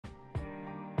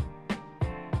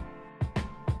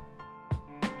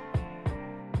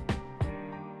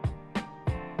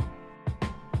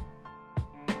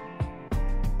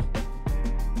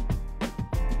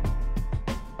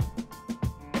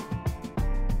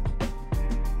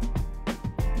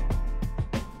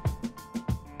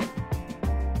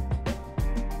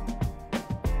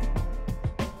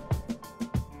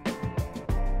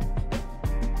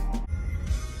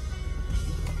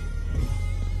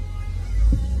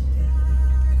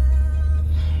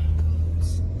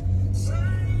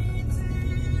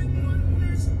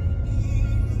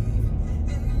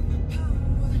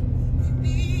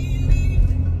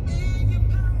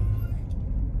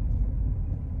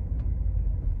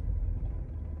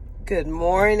Good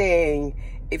morning.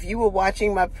 If you were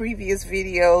watching my previous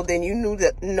video, then you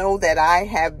know that I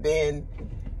have been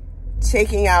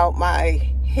taking out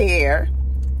my hair,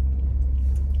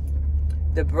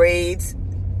 the braids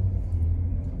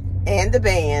and the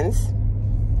bands,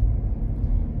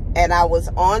 and I was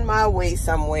on my way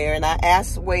somewhere and I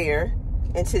asked where,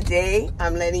 and today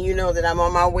I'm letting you know that I'm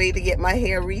on my way to get my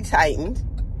hair retightened.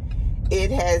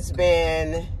 It has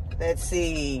been, let's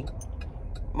see,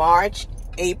 March,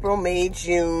 April, May,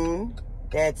 June,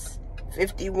 that's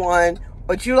 51,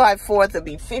 or July 4th will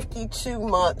be 52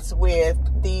 months with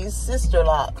these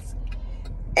Sisterlocks.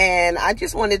 And I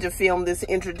just wanted to film this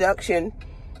introduction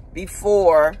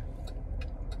before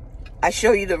I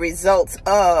show you the results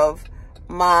of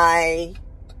my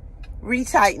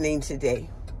retightening today.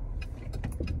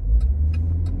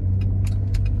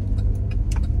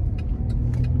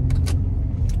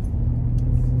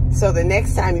 So the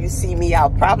next time you see me,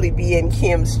 I'll probably be in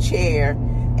Kim's chair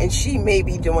and she may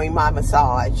be doing my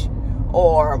massage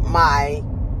or my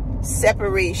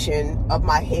separation of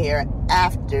my hair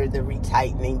after the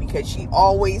retightening, because she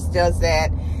always does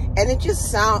that and it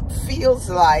just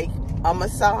feels like a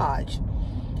massage.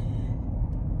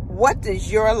 What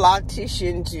does your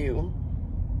loctician do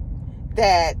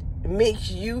that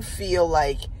makes you feel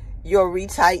like your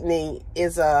retightening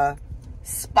is a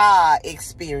spa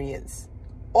experience?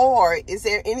 Or is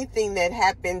there anything that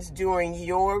happens during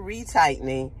your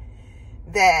retightening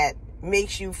that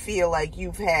makes you feel like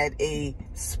you've had a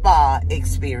spa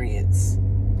experience?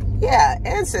 Yeah,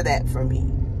 answer that for me.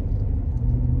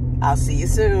 I'll see you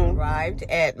soon. Arrived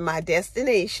at my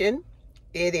destination.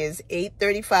 It is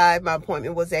 8:35. My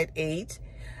appointment was at 8.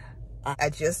 I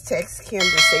just text Kim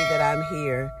to say that I'm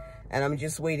here, and I'm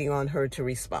just waiting on her to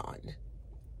respond.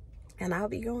 And I'll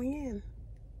be going in.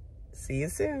 See you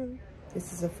soon.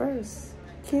 This is a first.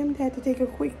 Kim had to take a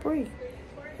quick break.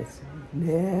 It's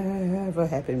never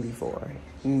happened before.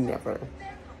 Never.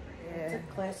 I took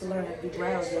a class to learn how to do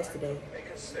brows yesterday.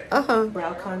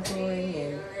 Brow contouring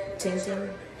and tinting.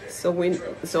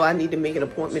 So I need to make an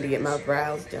appointment to get my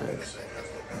brows done.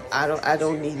 I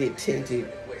don't need it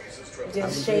tinted.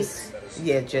 Just shaped?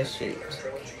 Yeah, just shaped.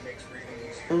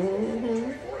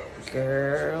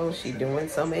 Girl, she doing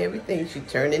some of everything. She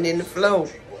turning in the flow.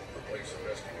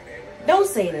 Don't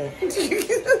say that.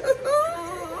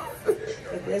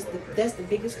 That's the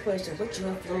biggest question. What you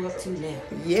gonna throw up to now?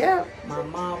 Yeah. My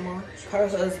mama, her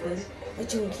husband.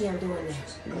 What you and Kim doing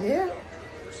now? Yeah.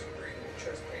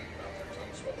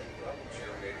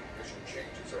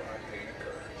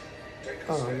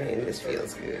 Oh man, this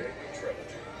feels good.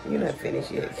 You're not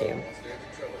finished yet, Kim.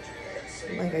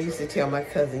 Like I used to tell my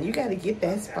cousin, you gotta get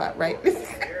that spot right.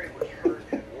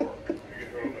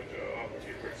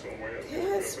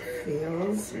 This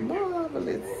feels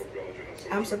marvelous.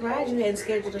 I'm surprised you hadn't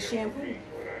scheduled a shampoo.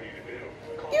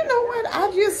 You know what?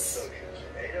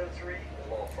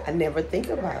 I never think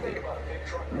about it.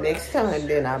 Next time,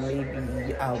 then I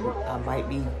might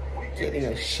be getting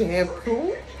a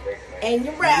shampoo. And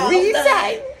your brows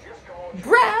done.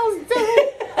 Brows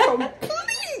done.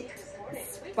 Complete.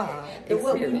 Spa.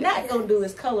 What we're not gonna do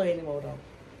is color anymore, though.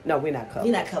 No, we're not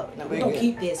coloring. You're not coloring. No, we're gonna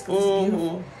keep this because it's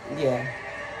beautiful. Yeah.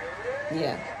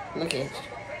 Yeah. Look at you.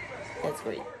 That's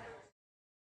great.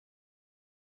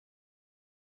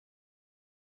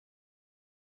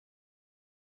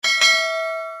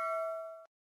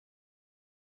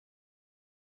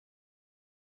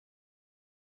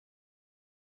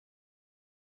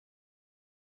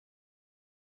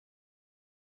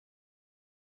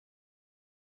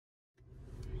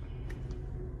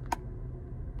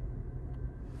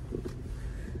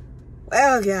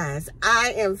 Well, guys,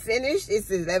 I am finished. It's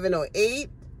 11:08.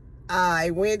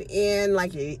 I went in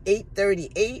like at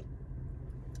 8:38.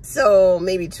 So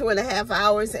maybe 2.5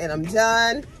 hours and I'm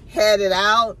done. Headed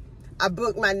out. I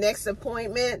booked my next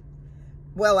appointment.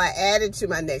 Well, I added to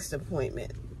my next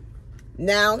appointment.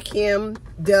 Now Kim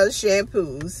does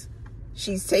shampoos.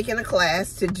 She's taking a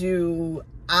class to do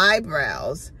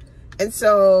eyebrows. And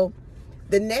so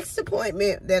the next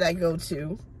appointment that I go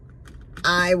to,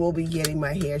 I will be getting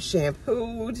my hair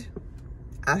shampooed.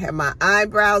 I'll have my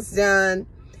eyebrows done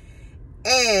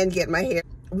and get my hair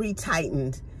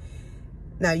retightened.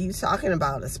 Now, you talking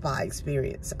about a spa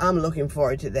experience. I'm looking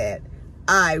forward to that.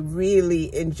 I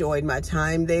really enjoyed my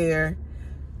time there.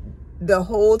 The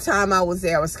whole time I was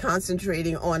there, I was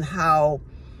concentrating on how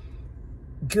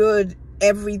good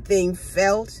everything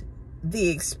felt, the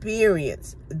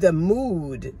experience, the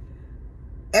mood.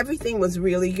 Everything was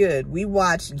really good. We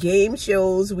watched game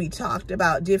shows. We talked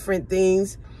about different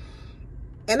things.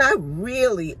 And I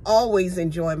really always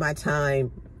enjoy my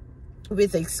time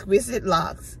with Exquisite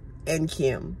Locks and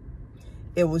Kim.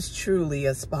 it was truly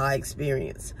a spa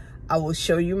experience. I will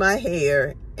show you my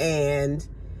hair and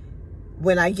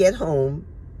when I get home,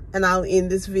 and I'll end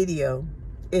this video.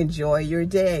 Enjoy your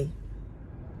day.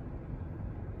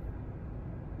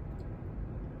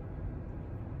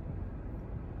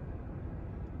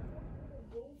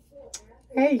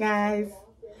 Hey guys,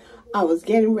 I was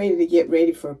getting ready to get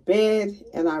ready for bed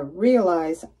and I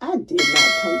realized I did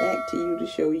not come back to you to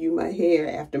show you my hair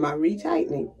after my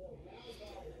retightening.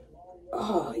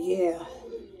 Oh yeah.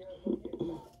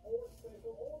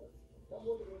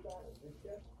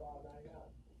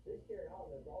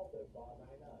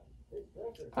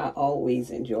 I always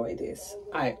enjoy this.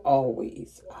 I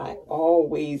always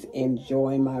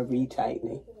enjoy my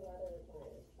retightening.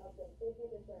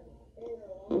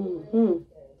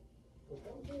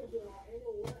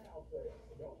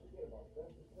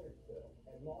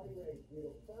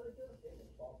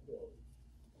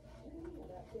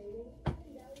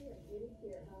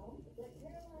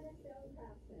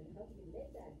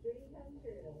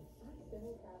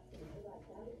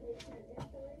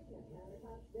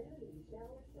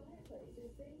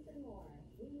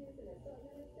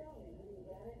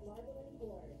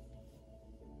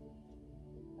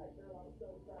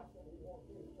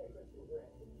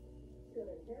 Go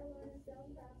to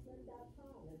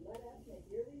CarolinaStoneCraftsman.com and let us make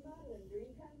your remodeling dream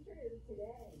come true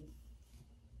today.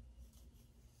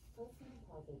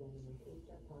 Postmenopausal women with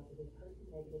HR-positive,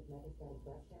 HER2-negative metastatic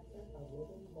breast cancer are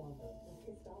living longer with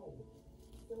Kisqali.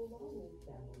 So long live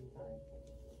family time,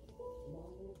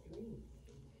 long live dreams,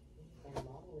 and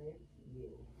long live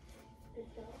you.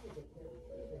 Kisqali is a pill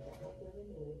proven to help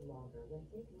women live longer when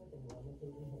taken with an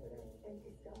aromatase inhibitor, and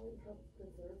Kisqali helps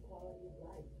preserve quality of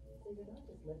life. So you're not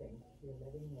just living, you're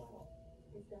living well.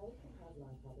 Kisqali can cause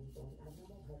lung problems or an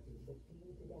abnormal heartbeat, which can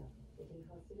lead to death. It can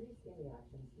cause serious skin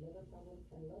reactions, liver problems,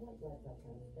 and low white blood cell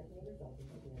counts that may result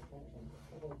in severe infection.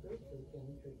 Avoid breakthrough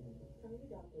any treatment. Tell your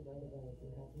doctor right away if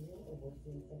you have new or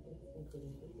worsening symptoms,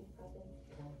 including breathing problems,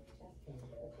 cough, chest pain,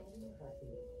 a failure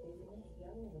heartbeat, dizziness,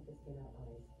 yellowing of the skin or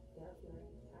eyes, dark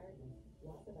urine, tiredness,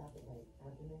 loss of appetite,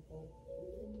 abdomen pain,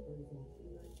 bleeding, bruising,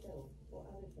 fever, chills, or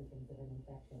other symptoms of an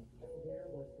infection, severe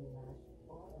or worsening rash,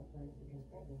 or are planning to become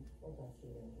pregnant or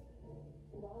breastfeeding.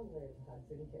 Long live hugs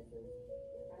and kisses.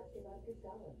 Ask about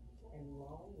Kisqali, and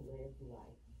long live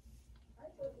life. I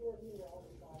put your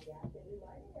meteorology podcast and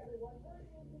reminding everyone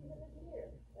hurricane season is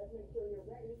here. Let's make sure you're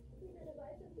ready. Keep your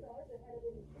devices charged ahead of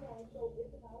any storm, so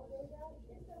if the power goes out,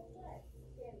 it's no sweat.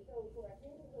 Scan the code for a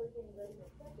handy hurricane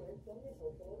readiness checklist from your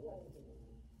postal weather team.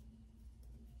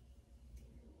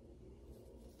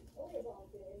 Olivia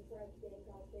Boston and French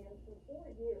Gamecock fans for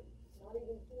 4 years. Not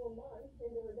even 4 months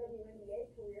into her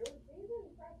WNBA career, she's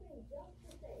impressing just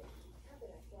the same at the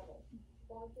next level.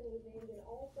 Boston was named an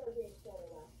All-Star Game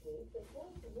starter last week, the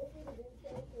first rookie to do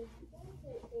so since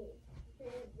 2014. She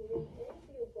leads the league in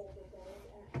field goal percentage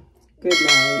at... Good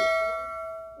night.